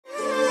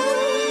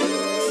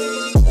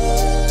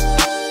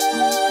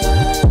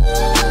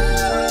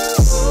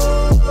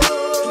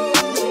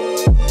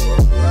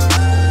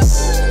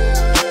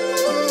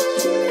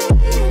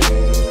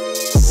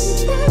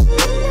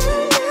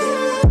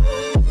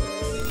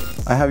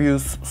I have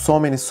used so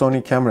many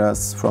Sony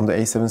cameras from the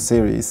A7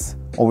 series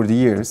over the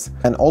years,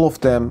 and all of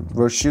them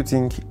were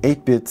shooting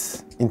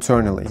 8-bit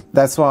internally.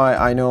 That's why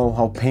I know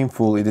how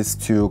painful it is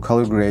to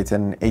color grade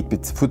an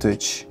 8-bit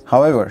footage.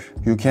 However,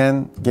 you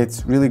can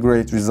get really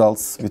great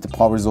results with the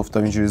powers of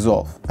Davinci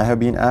Resolve. I have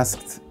been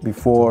asked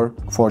before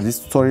for this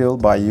tutorial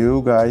by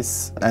you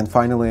guys, and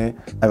finally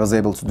I was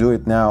able to do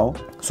it now.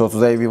 So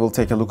today we will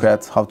take a look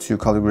at how to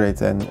color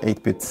grade an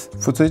 8-bit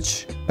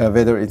footage,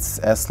 whether it's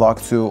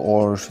S-Log2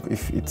 or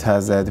if it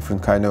has a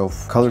different kind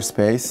of color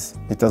space.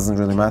 It doesn't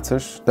really matter.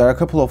 There are a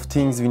couple of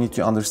things we need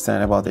to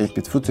understand about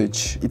 8-bit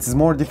footage. It is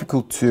more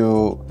difficult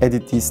to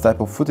edit these type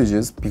of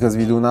footages because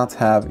we do not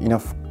have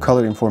enough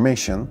color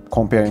information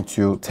comparing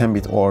to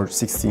 10-bit or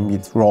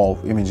 16-bit raw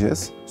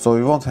images. So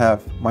we won't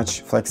have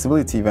much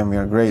flexibility when we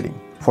are grading.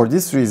 For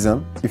this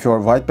reason, if your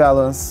white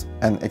balance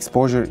and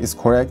exposure is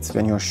correct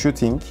when you're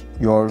shooting,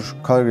 your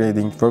color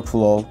grading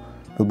workflow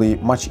will be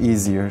much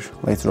easier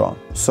later on.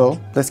 So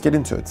let's get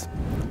into it.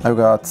 I've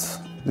got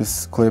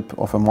this clip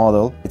of a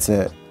model. It's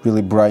a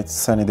really bright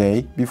sunny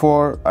day.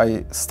 Before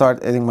I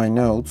start adding my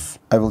nodes,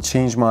 I will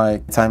change my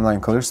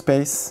timeline color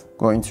space.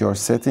 Go into your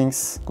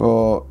settings,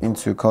 go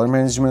into color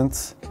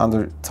management.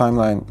 Under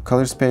timeline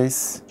color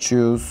space,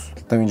 choose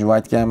Davinci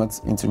White Gamut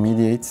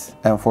Intermediate,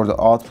 and for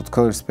the output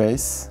color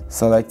space,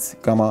 select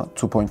Gamma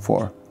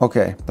 2.4.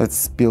 Okay,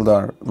 let's build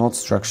our node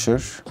structure.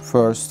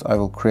 First, I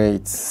will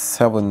create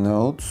 7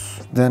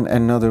 nodes, then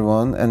another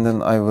one, and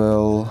then I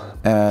will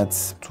add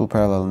 2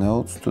 parallel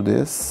nodes to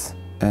this,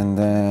 and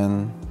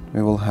then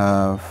we will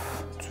have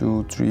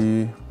 2,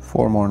 3,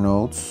 4 more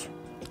nodes.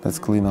 Let's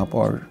clean up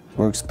our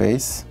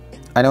workspace.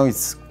 I know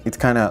it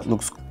kind of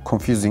looks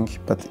confusing,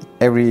 but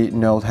every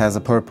node has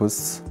a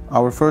purpose.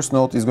 Our first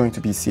node is going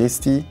to be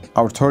CST.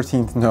 Our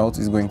 13th node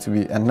is going to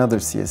be another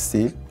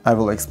CST. I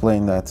will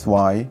explain that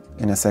why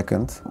in a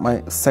second.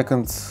 My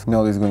second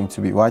node is going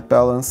to be white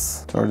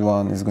balance. Third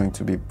one is going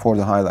to be for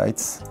the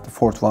highlights. The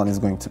fourth one is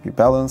going to be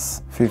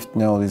balance. Fifth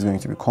node is going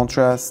to be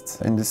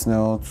contrast. In this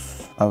node,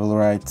 I will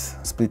write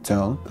split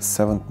tone. The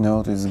seventh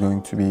node is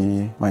going to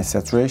be my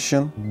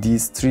saturation.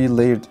 These 3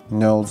 layered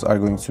nodes are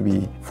going to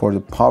be for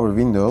the power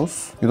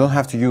windows. You don't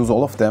have to use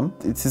all of them.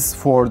 It is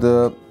for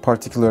the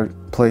particular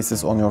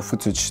places on your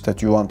footage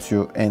that you want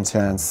to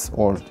enhance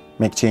or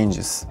make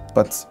changes.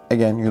 But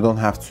again, you don't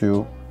have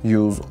to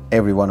use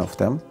every one of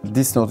them.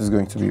 This node is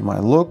going to be my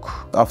look.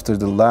 After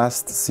the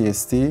last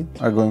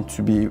CST are going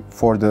to be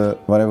for the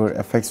whatever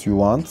effects you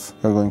want.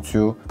 You're going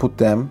to put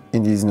them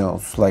in these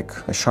nodes, like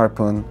a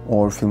sharpen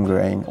or film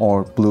grain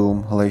or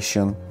bloom,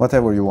 halation,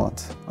 whatever you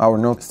want. Our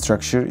node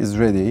structure is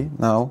ready.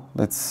 Now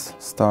let's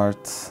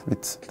start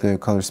with the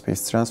color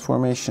space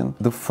transformation.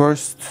 The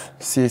first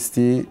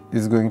CST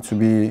is going to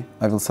be,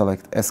 I will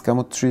select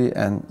S-Gamut 3,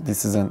 and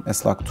this is an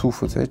S-Log2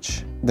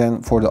 footage.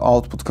 Then for the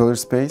output color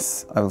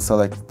space, I will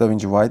select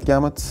Davinci White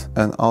Gamut,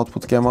 and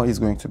output gamma is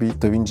going to be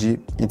Davinci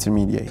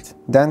Intermediate.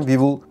 Then we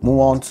will move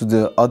on to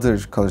the other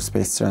color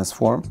space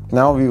transform.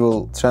 Now we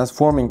will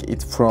transforming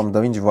it from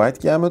Davinci White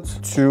Gamut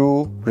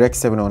to Rec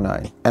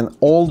 709. And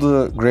all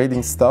the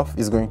grading stuff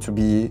is going to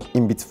be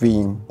in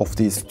between of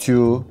these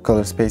 2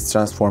 color space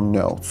transform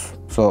nodes.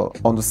 So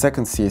on the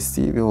second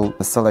CST, we will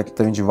select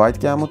Davinci White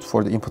Gamut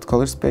for the input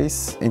color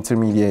space,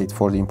 Intermediate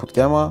for the input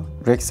gamma,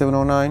 Rec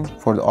 709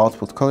 for the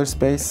output color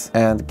space,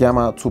 and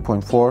Gamma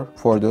 2.4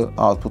 for the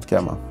output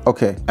gamma.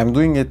 Okay, I'm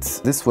doing it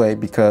this way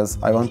because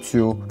I want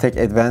to take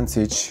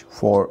advantage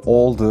for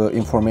all the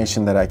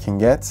information that I can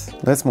get.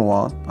 Let's move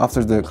on.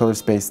 After the color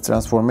space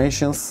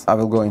transformations, I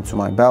will go into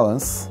my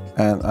balance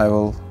and I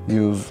will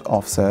use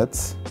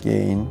offset,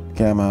 gain,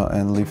 gamma,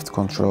 and lift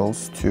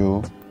controls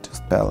to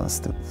just balance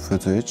the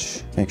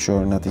footage, make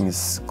sure nothing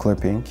is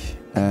clipping.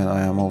 And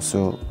I am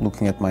also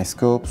looking at my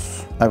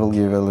scopes. I will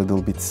give a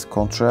little bit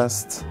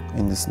contrast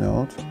in this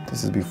node.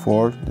 This is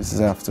before, this is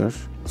after.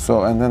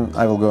 So, and then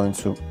I will go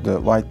into the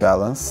white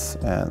balance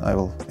and I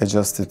will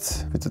adjust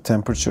it with the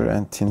temperature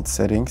and tint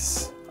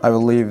settings. I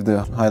will leave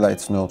the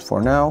highlights node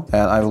for now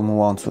and I will move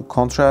on to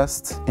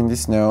contrast. In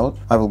this node,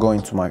 I will go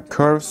into my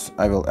curves.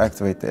 I will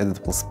activate the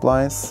editable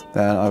splines.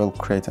 Then I will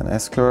create an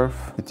S-curve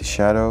with the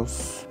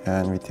shadows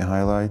and with the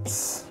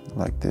highlights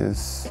like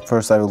this.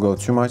 First I will go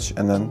too much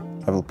and then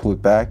I will pull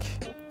it back.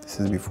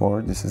 This is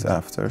before, this is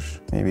after.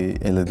 Maybe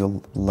a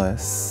little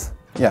less.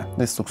 Yeah,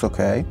 this looks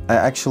okay. I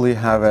actually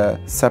have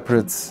a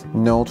separate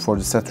node for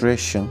the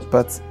saturation,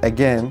 but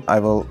again, I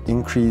will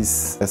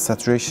increase the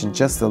saturation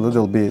just a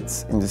little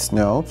bit in this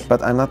node,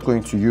 but I'm not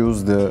going to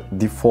use the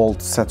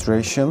default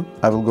saturation.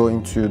 I will go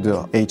into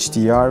the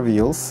HDR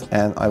wheels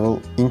and I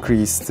will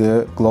increase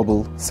the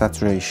global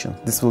saturation.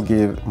 This will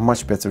give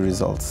much better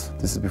results.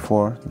 This is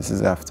before, this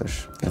is after.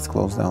 Let's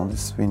close down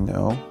this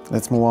window.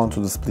 Let's move on to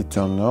the split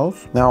tone node.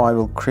 Now I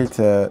will create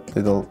a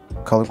little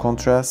color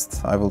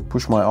contrast. I will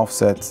push my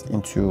offset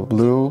into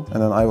blue,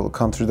 and then I will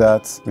counter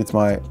that with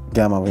my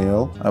gamma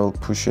wheel. I will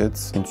push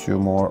it into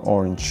more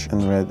orange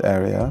and red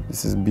area.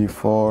 This is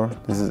before,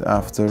 this is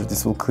after.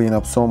 This will clean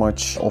up so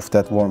much of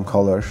that warm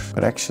color.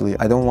 But actually,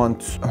 I don't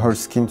want her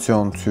skin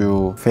tone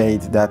to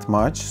fade that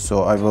much,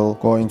 so I will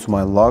go into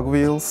my log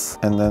wheels,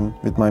 and then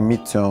with my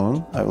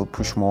mid-tone, I will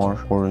push more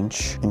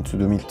orange into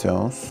the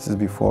mid-tones. This is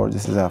before,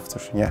 this is after.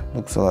 Yeah,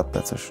 looks a lot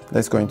better.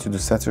 Let's go into the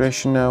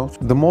saturation now.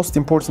 The most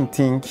important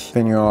thing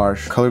when you are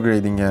color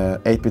grading a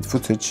 8-bit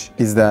footage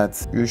is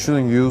that you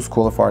shouldn't use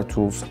qualifier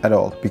tools at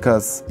all,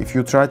 because if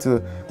you try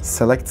to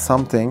select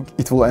something,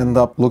 it will end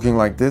up looking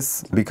like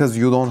this because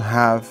you don't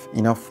have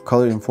enough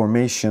color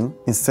information.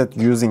 Instead,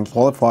 using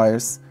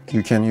qualifiers,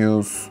 you can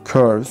use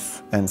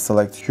curves and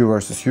select hue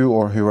versus hue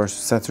or hue versus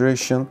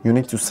saturation. You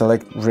need to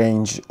select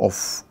range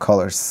of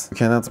colors. You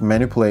cannot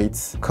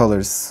manipulate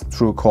colors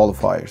through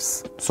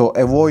qualifiers. So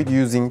avoid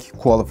using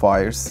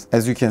qualifiers.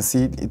 As you can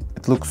see,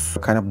 it looks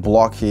kind of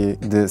blocky.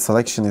 The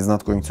selection is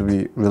not going to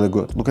be really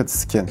good. Look at the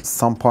skin.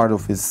 Some part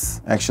of it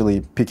is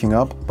actually picking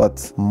up,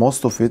 but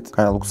most of it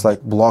kind of looks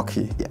like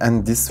blocky,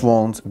 and this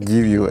won't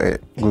give you a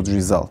good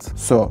result.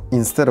 So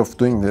instead of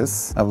doing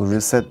this, I will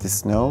reset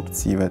this node,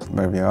 see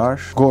where we are.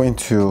 Go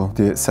into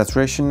the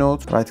saturation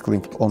node, right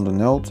click on the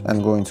node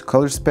and go into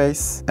color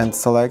space and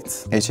select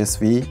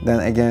HSV.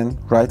 Then again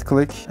right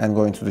click and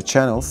go into the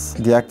channels,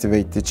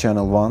 deactivate the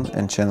channel 1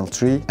 and channel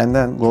 3, and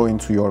then go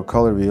into your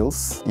color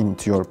wheels,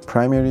 into your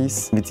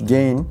primaries. With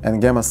gain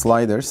and gamma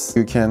sliders,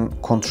 you can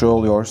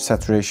control your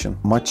saturation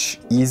much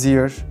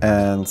easier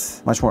and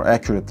much more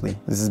accurately.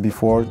 This is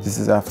before, this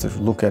is after.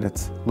 Look at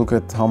it. Look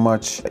at how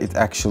much it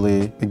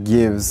actually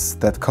gives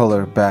that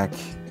color back.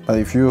 But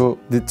if you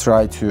did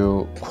try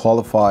to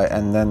qualify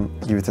and then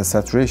give it a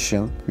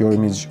saturation, your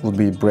image would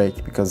be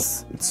break,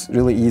 because it's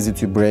really easy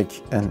to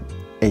break an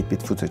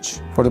 8-bit footage.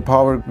 For the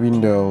power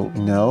window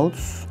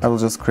nodes, I will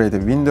just create a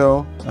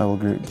window. I will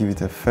give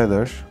it a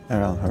feather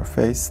around her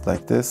face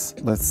like this.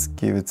 Let's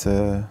give it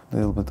a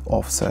little bit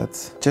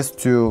offset, just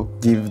to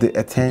give the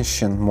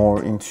attention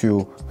more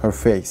into her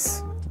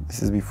face.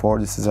 This is before,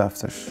 this is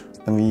after.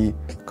 And we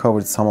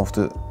covered some of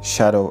the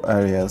shadow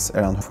areas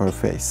around her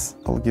face.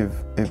 I'll give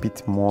a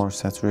bit more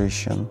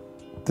saturation.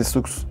 This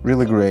looks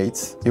really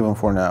great, even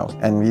for now.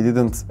 And we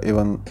didn't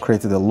even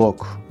create a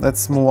look.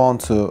 Let's move on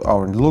to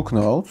our look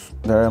node.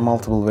 There are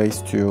multiple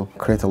ways to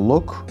create a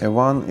look.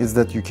 One is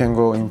that you can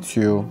go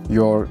into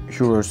your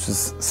hue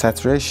versus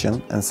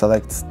saturation and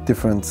select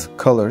different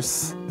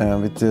colors.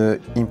 With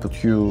the input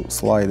hue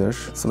slider,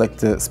 select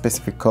the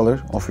specific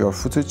color of your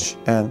footage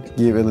and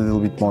give a little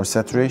bit more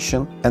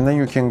saturation. And then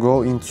you can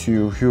go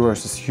into hue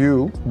versus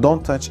hue.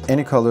 Don't touch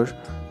any color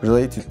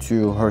related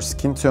to her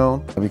skin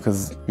tone,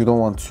 because you don't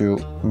want to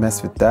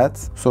mess with that.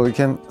 So you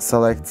can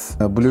select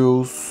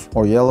blues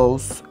or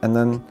yellows and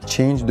then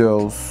change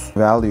those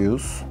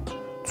values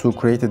to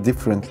create a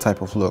different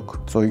type of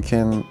look. So you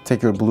can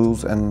take your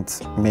blues and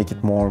make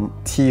it more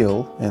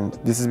teal, and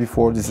this is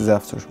before, this is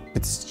after.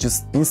 It's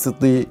just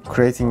instantly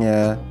creating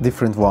a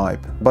different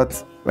vibe.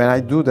 But when I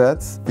do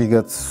that, we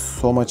got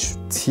so much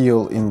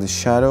teal in the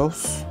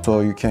shadows, so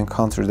you can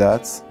counter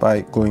that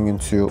by going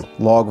into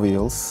log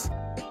wheels.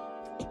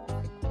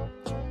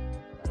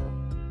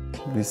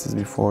 This is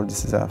before,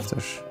 this is after.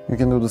 You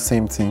can do the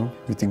same thing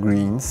with the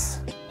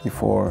greens,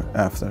 before,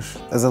 after.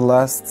 As a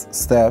last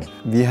step,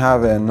 we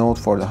have a node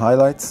for the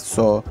highlights.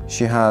 So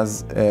she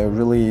has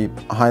really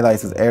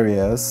highlighted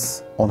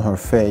areas on her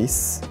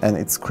face, and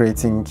it's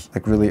creating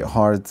like really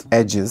hard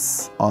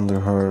edges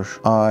under her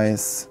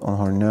eyes, on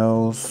her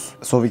nose.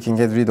 So we can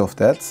get rid of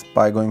that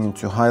by going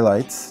into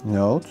highlight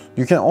node.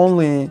 You can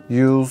only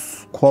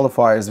use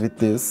qualifiers with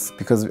this,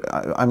 because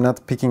I'm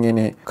not picking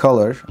any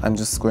color. I'm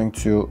just going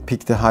to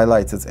pick the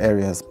highlighted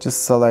areas.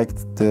 Just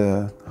select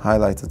the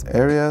highlighted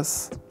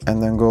areas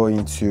and then go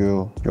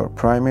into your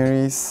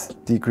primaries,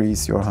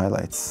 decrease your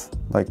highlights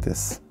like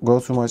this. Go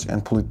too much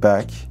and pull it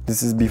back.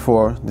 This is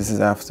before, this is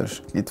after.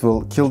 It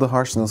will kill the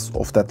harshness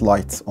of that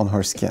light on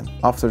her skin.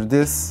 After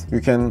this, you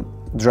can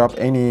drop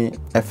any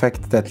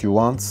effect that you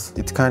want.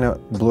 It's kind of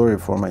blurry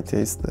for my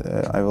taste.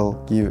 I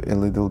will give a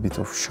little bit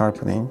of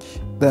sharpening.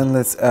 Then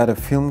let's add a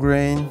film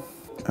grain.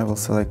 I will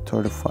select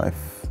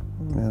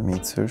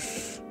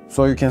 35mm.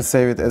 So you can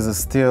save it as a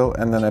still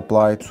and then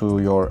apply to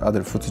your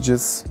other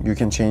footages. You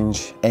can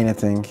change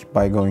anything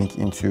by going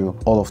into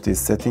all of these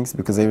settings,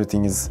 because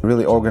everything is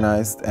really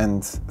organized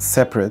and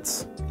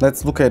separate.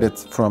 Let's look at it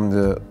from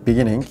the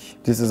beginning.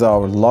 This is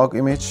our log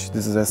image.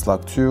 This is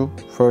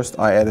S-Log2. First,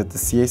 I added the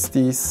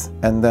CSTs,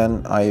 and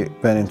then I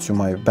went into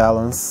my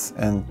balance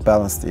and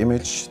balanced the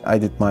image. I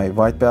did my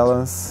white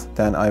balance,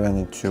 then I went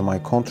into my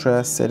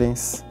contrast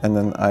settings, and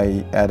then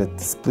I added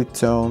the split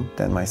tone,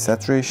 then my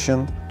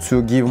saturation.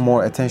 To give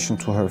more attention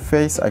to her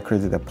face, I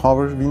created a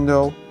power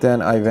window.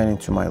 Then I went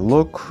into my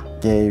look,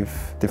 gave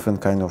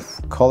different kind of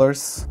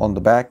colors on the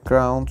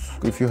background.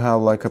 If you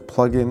have like a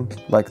plugin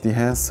like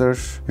Dehancer,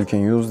 you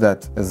can use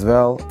that as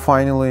well.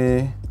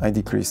 Finally, I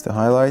decreased the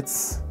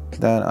highlights.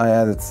 Then I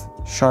added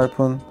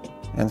sharpen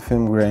and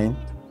film grain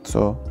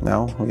So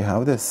now we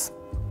have this.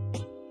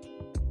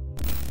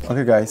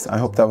 Okay guys, I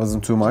hope that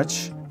wasn't too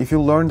much. If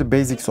you learn the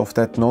basics of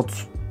that note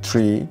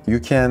tree, you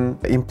can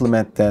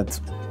implement that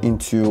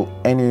into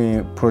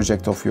any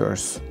project of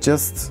yours.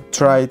 Just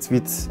try it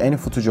with any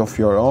footage of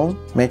your own.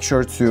 Make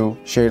sure to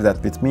share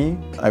that with me.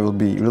 I will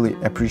be really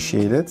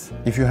appreciated.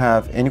 If you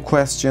have any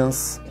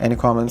questions, any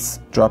comments,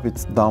 drop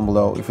it down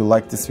below. If you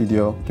like this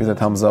video, give it a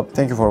thumbs up.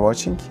 Thank you for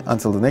watching.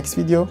 Until the next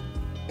video,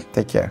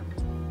 take care.